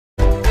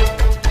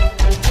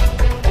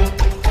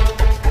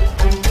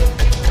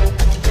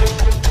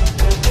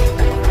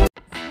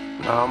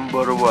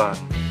Number 1.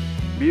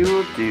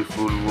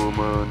 Beautiful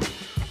woman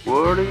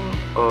wearing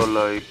a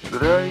light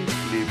gray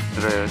slip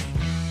dress,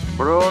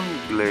 brown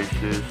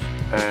glasses,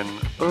 and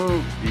a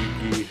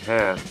big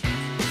hat.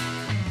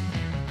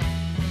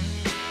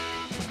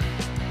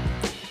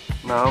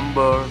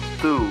 Number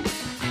 2.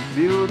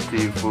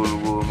 Beautiful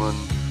woman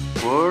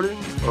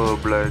wearing a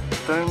black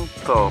tank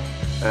top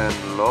and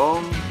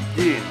long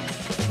jeans.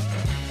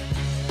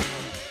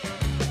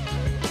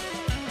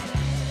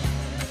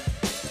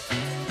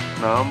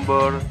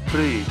 Number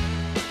 3.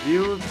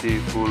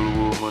 Beautiful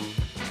woman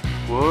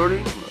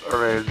wearing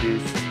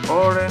reddish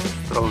orange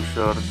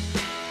trousers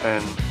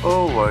and a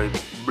white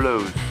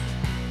blouse.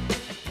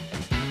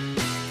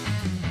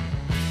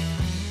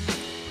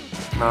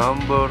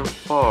 Number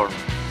 4.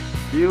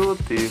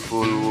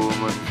 Beautiful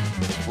woman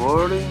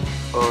wearing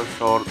a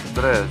short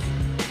dress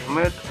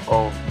made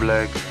of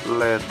black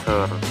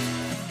leather.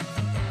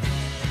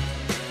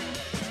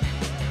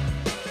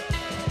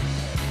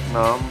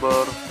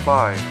 Number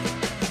 5.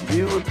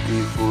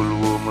 Beautiful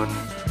woman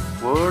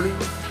wearing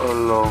a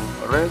long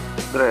red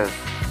dress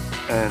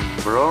and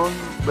brown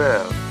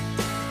belt.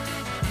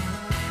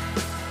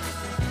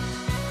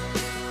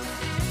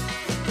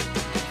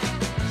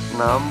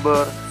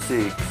 Number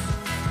 6.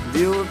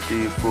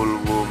 Beautiful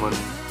woman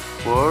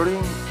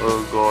wearing a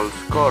gold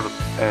skirt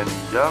and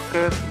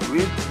jacket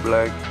with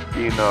black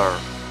inner.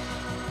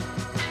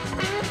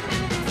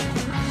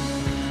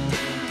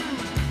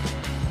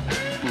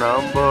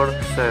 Number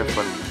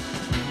 7.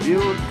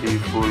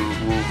 Beautiful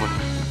woman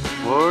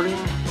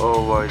wearing a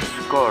white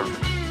skirt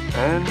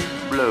and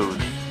blouse.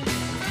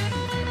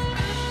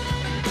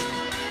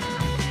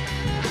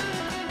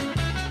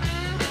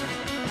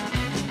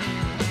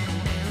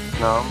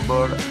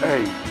 Number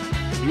 8.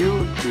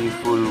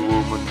 Beautiful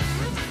woman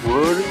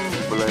wearing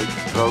black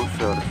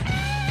trousers,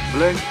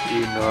 black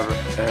inner,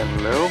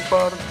 and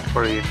leopard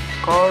print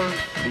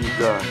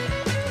cardigan.